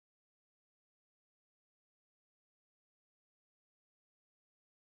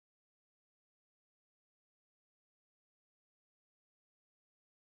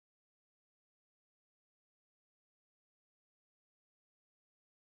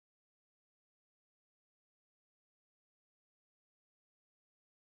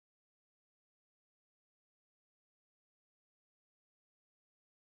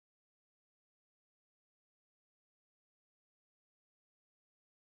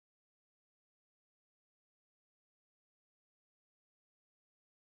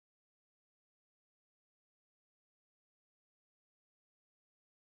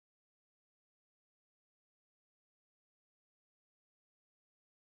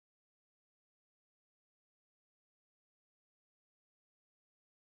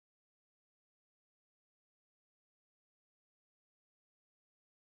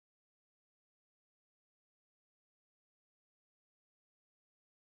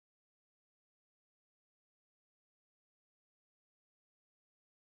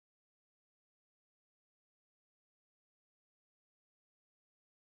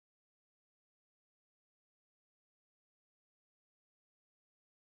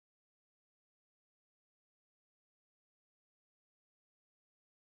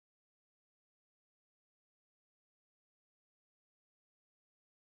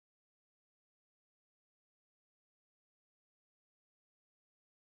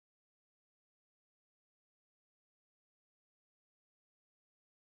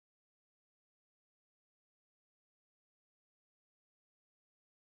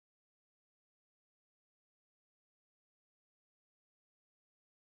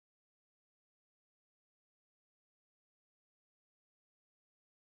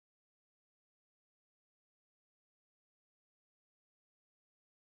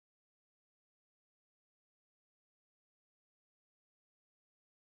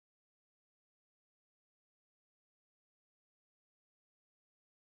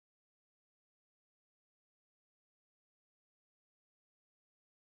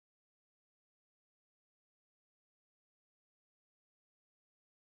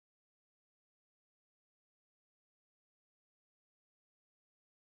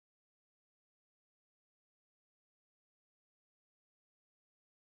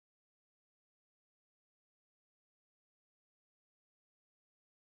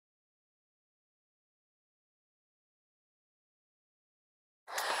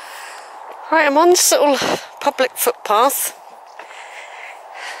Right, I'm on this little public footpath.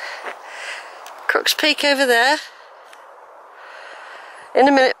 Crook's Peak over there. In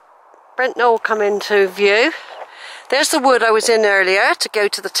a minute, Brent Knoll will come into view. There's the wood I was in earlier to go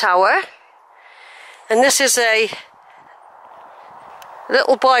to the tower. And this is a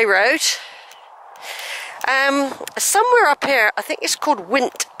little by road. Somewhere up here, I think it's called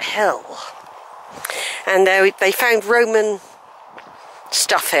Wint Hill. And they found Roman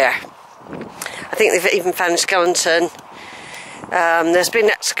stuff here. I think they've even found a skeleton. There's been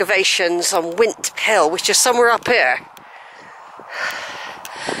excavations on Wint Hill, which is somewhere up here.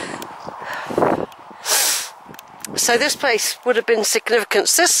 So this place would have been significant.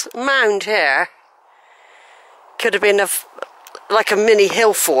 This mound here could have been like a mini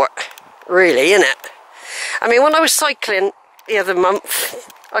hill fort, really, isn't it? I mean, when I was cycling the other month,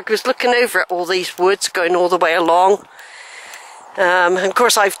 I was looking over at all these woods going all the way along. And of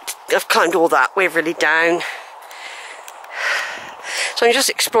course I've climbed all that way really down. So I'm just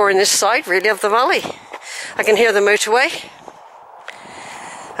exploring this side really of the valley. I can hear the motorway.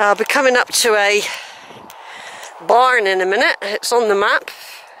 I'll be coming up to a barn in a minute. It's on the map.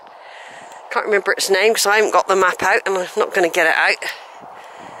 Can't remember its name because I haven't got the map out and I'm not going to get it out.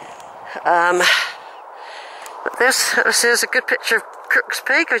 But this is a good picture of Crook's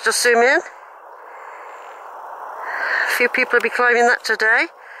Peak. I just zoom in. A few people will be climbing that today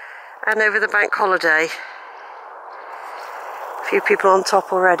and over the bank holiday. A few people on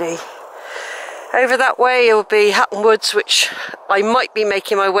top already. Over that way it will be Hatton Woods, which I might be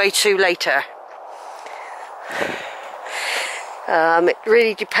making my way to later. It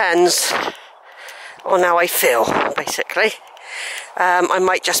really depends on how I feel, basically. I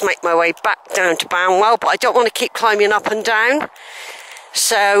might just make my way back down to Banwell, but I don't want to keep climbing up and down.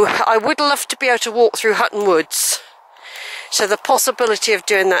 So I would love to be able to walk through Hatton Woods. So the possibility of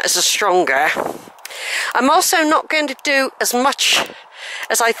doing that is stronger. I'm also not going to do as much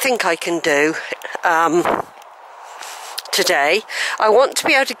as I think I can do today. I want to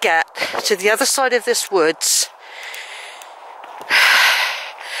be able to get to the other side of this woods,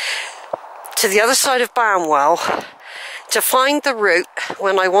 to the other side of Banwell, to find the route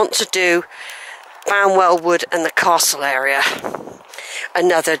when I want to do Banwell Wood and the castle area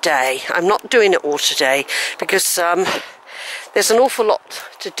another day. I'm not doing it all today because there's an awful lot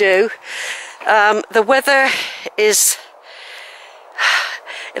to do. The weather is,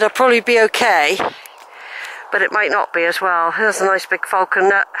 it'll probably be okay, but it might not be as well. Here's a nice big falcon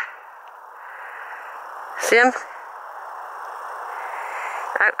nut. See him?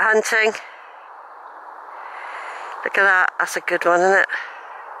 Out hunting. Look at that, that's a good one, isn't it?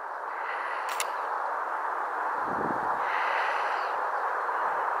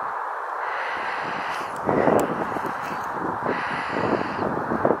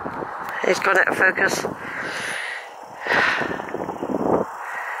 He's gone out of focus.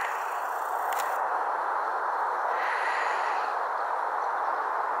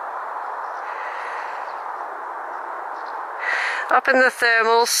 Up in the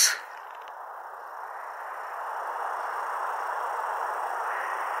thermals.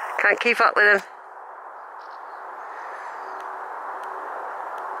 Can't keep up with him.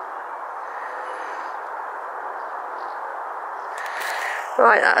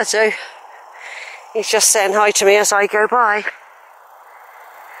 Right, that'll do. He's just saying hi to me as I go by.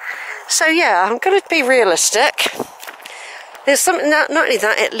 So yeah, I'm going to be realistic. There's something that, not only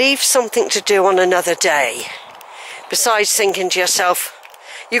that, it leaves something to do on another day. Besides thinking to yourself,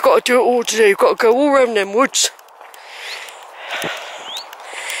 you've got to do it all today, you've got to go all around them woods.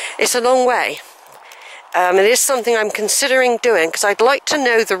 It's a long way. It is something I'm considering doing because I'd like to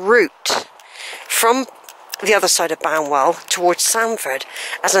know the route from the other side of Banwell towards Sanford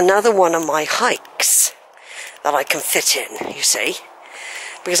as another one of my hikes that I can fit in, you see.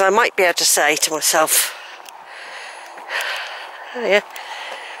 Because I might be able to say to myself, oh yeah,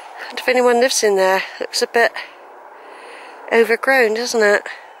 I wonder if anyone lives in there. Looks a bit overgrown, doesn't it?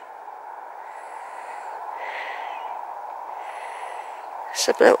 It's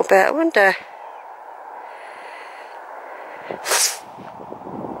a little bit, I wonder.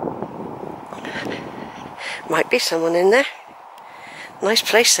 Might be someone in there. Nice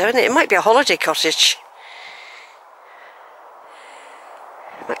place though, isn't it? It might be a holiday cottage.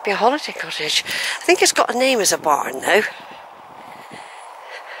 It might be a holiday cottage. I think it's got a name as a barn though.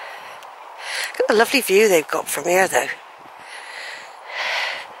 Look at the lovely view they've got from here though.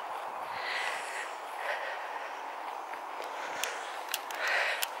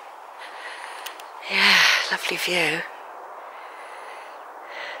 Yeah, lovely view.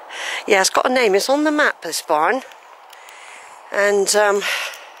 Yeah, it's got a name. It's on the map, this barn. And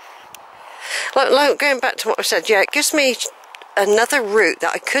Like going back to what I said, yeah, it gives me another route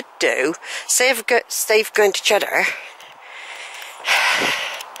that I could do. Say if going to Cheddar.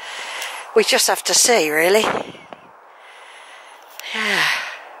 We just have to see, really. Yeah.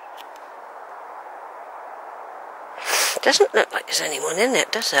 Doesn't look like there's anyone in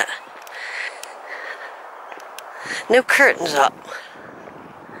it, does it? No curtains up.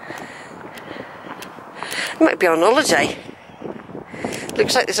 Might be on holiday.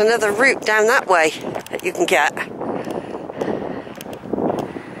 Looks like there's another route down that way that you can get.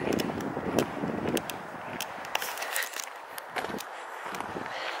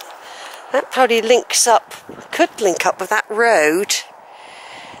 That probably links up, could link up with that road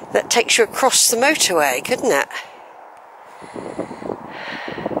that takes you across the motorway, couldn't it?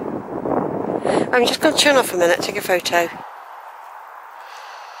 I'm just going to turn off a minute, take a photo.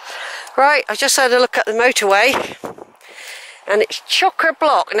 Right, I just had a look at the motorway, and it's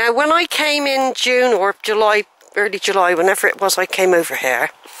chock-a-block. Now, when I came in June or July, early July, whenever it was I came over here,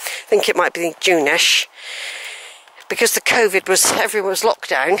 I think it might be June-ish, because the COVID was, everyone was locked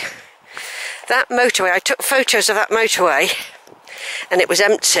down. That motorway, I took photos of that motorway, and it was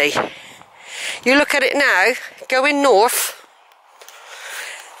empty. You look at it now, going north,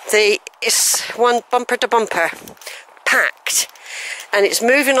 it's one bumper to bumper, packed, and it's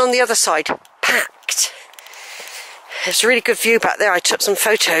moving on the other side, packed. There's a really good view back there. I took some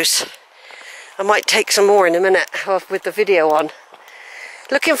photos. I might take some more in a minute with the video on.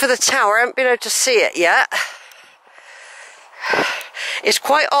 Looking for the tower, I haven't been able to see it yet. It's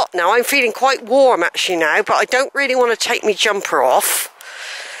quite hot now. I'm feeling quite warm actually now, but I don't really want to take my jumper off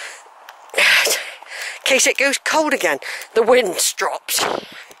in case it goes cold again. The wind's dropped.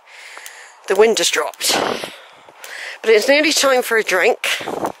 The wind has dropped. But it's nearly time for a drink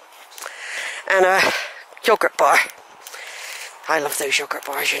and a yogurt bar. I love those yogurt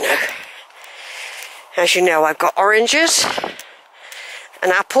bars, you know. As you know, I've got oranges,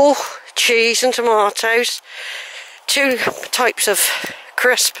 an apple, cheese and tomatoes, 2 types of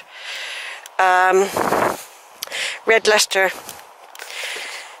crisp, red Leicester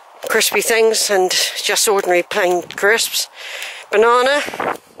crispy things, and just ordinary plain crisps, banana,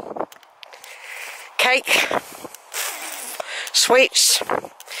 cake, sweets,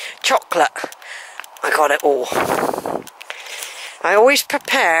 chocolate. I got it all. I always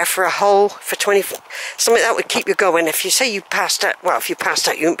prepare for a whole, for 20, something that would keep you going. If you say you passed out, well, if you passed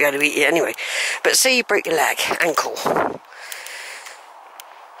out, you wouldn't be able to eat it anyway. But say you break your leg, ankle,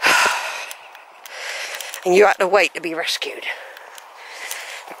 and you had to wait to be rescued.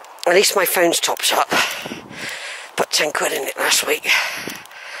 At least my phone's topped up. Put 10 quid in it last week.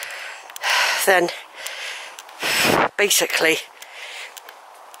 Then, basically,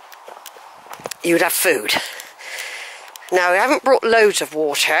 you would have food. Now, I haven't brought loads of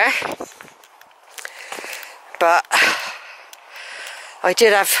water, but I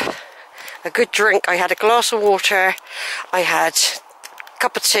did have a good drink. I had a glass of water, I had a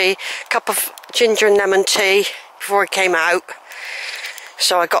cup of tea, cup of ginger and lemon tea before I came out,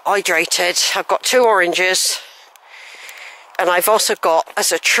 so I got hydrated. I've got 2 oranges, and I've also got,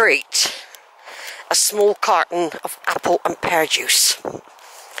 as a treat, a small carton of apple and pear juice,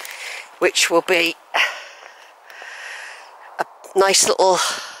 which will be nice little,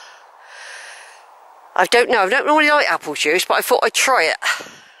 I don't really like apple juice, but I thought I'd try it.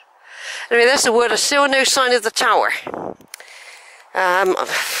 Anyway, there's the word. I still no sign of the tower. Like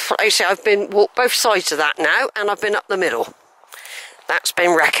I say, I've been walked both sides of that now, and I've been up the middle. That's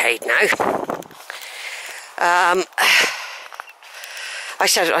been wreckade now. I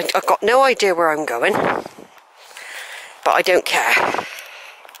said I've got no idea where I'm going, but I don't care.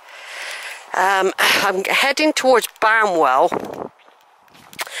 I'm heading towards Banwell.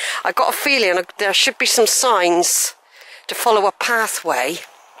 I got a feeling there should be some signs to follow a pathway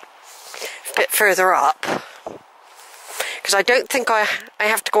a bit further up, because I don't think I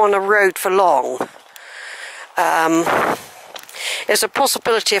have to go on a road for long. There's a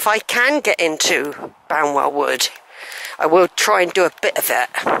possibility if I can get into Banwell Wood, I will try and do a bit of it,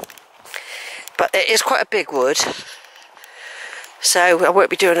 but it is quite a big wood, so I won't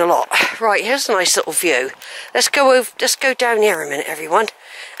be doing a lot. Right, here's a nice little view. Let's go down here a minute, everyone,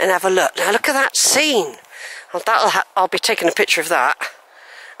 and have a look. Now look at that scene. I'll be taking a picture of that.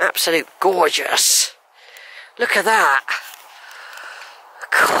 Absolute gorgeous. Look at that.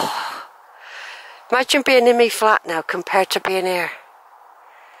 God. Imagine being in me flat now compared to being here.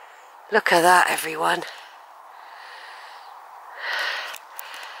 Look at that, everyone.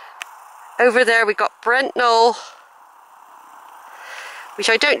 Over there we got Brent Knoll, which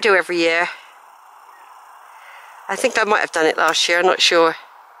I don't do every year. I think I might have done it last year, I'm not sure.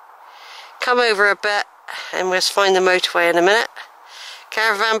 come over a bit and we'll find the motorway in a minute.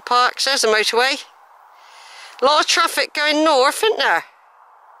 Caravan parks, there's the motorway. A lot of traffic going north, isn't there?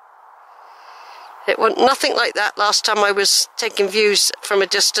 It wasn't nothing like that last time I was taking views from a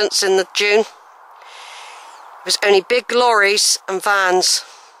distance in the June. It was only big lorries and vans.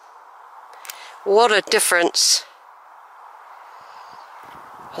 What a difference.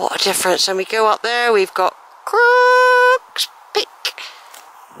 What a difference. And we go up there, we've got Crooks Peak.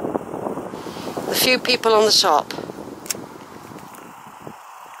 A few people on the top.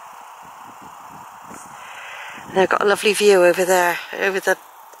 And I've got a lovely view over there, over the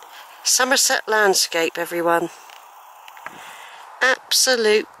Somerset landscape, everyone.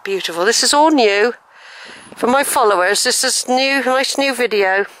 Absolute beautiful. This is all new for my followers. This is new, nice new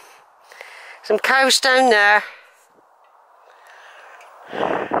video. Some cows down there.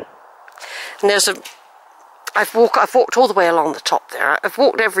 And there's a... I've walked all the way along the top there. I've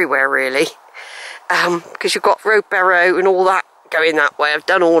walked everywhere really. Because you've got Road Barrow and all that going that way. I've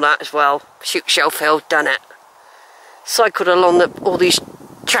done all that as well. Shoot Shellfield, done it. Cycled along all these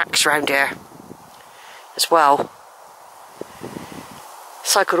tracks around here as well.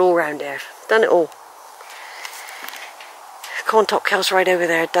 Cycled all round here. Done it all. Corntop Kells right over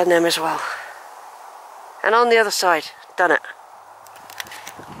there. Done them as well. And on the other side. Done it.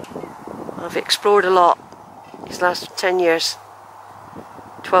 I've explored a lot these last 10 years.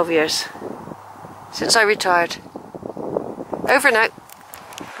 12 years. Since I retired. Over and out.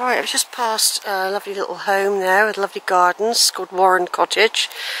 Right, I've just passed a lovely little home there with lovely gardens called Warren Cottage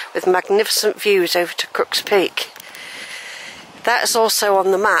with magnificent views over to Crooks Peak. That is also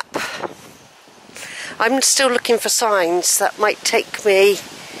on the map. I'm still looking for signs that might take me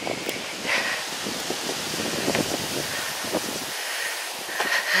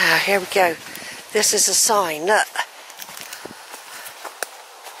here we go. This is a sign, look.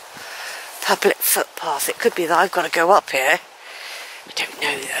 Public footpath. It could be that I've got to go up here. I don't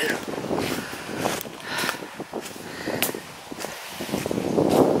know though.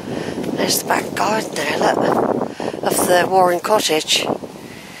 There's the back garden there, look, of the Warren Cottage.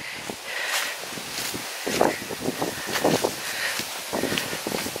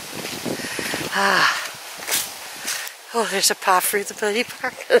 Oh, there's a path through the bloody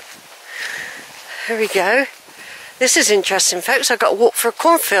park. There we go. This is interesting, folks. I've got to walk for a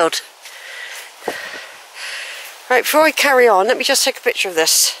cornfield. Right, before I carry on, let me just take a picture of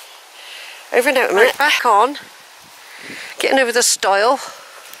this. Over and out a minute. Back on. Getting over the stile.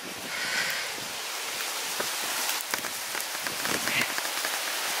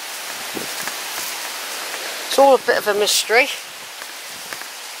 It's all a bit of a mystery.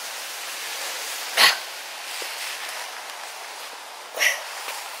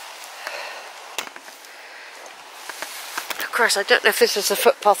 Of course, I don't know if this is the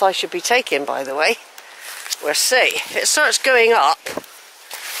footpath I should be taking, by the way. We'll see. If it starts going up,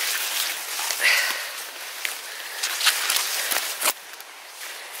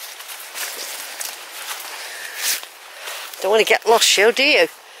 don't want to get lost, Sheila, do you?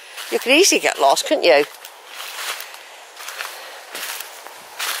 You could easily get lost, couldn't you?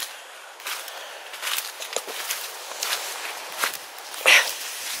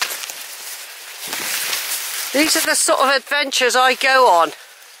 These are the sort of adventures I go on.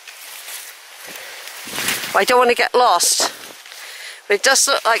 I don't want to get lost. But it does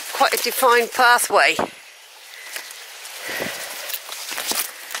look like quite a defined pathway.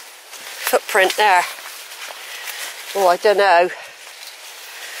 Footprint there. Oh, I don't know.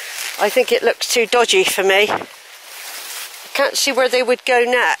 I think it looks too dodgy for me. I can't see where they would go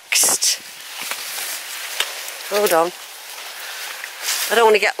next. Hold on. I don't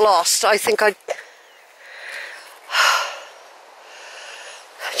want to get lost. I think I'd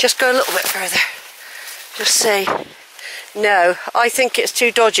just go a little bit further. Just see. No, I think it's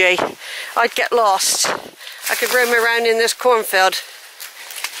too dodgy. I'd get lost. I could roam around in this cornfield.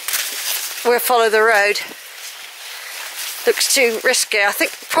 We'll follow the road. Looks too risky. I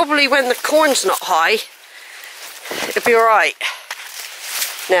think probably when the corn's not high, it'll be alright.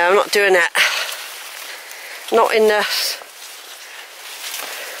 No, I'm not doing that. Not in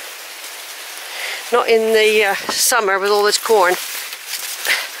the summer with all this corn.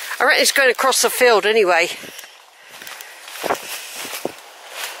 I reckon it's going across the field anyway.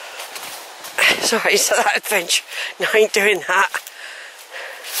 Sorry, so that adventure. No, I ain't doing that.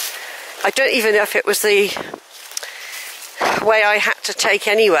 I don't even know if it was the way I had to take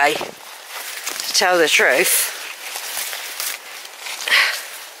anyway, to tell the truth.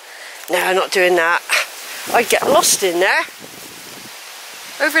 No, I'm not doing that. I'd get lost in there.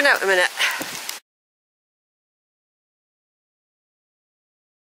 Over and out a minute.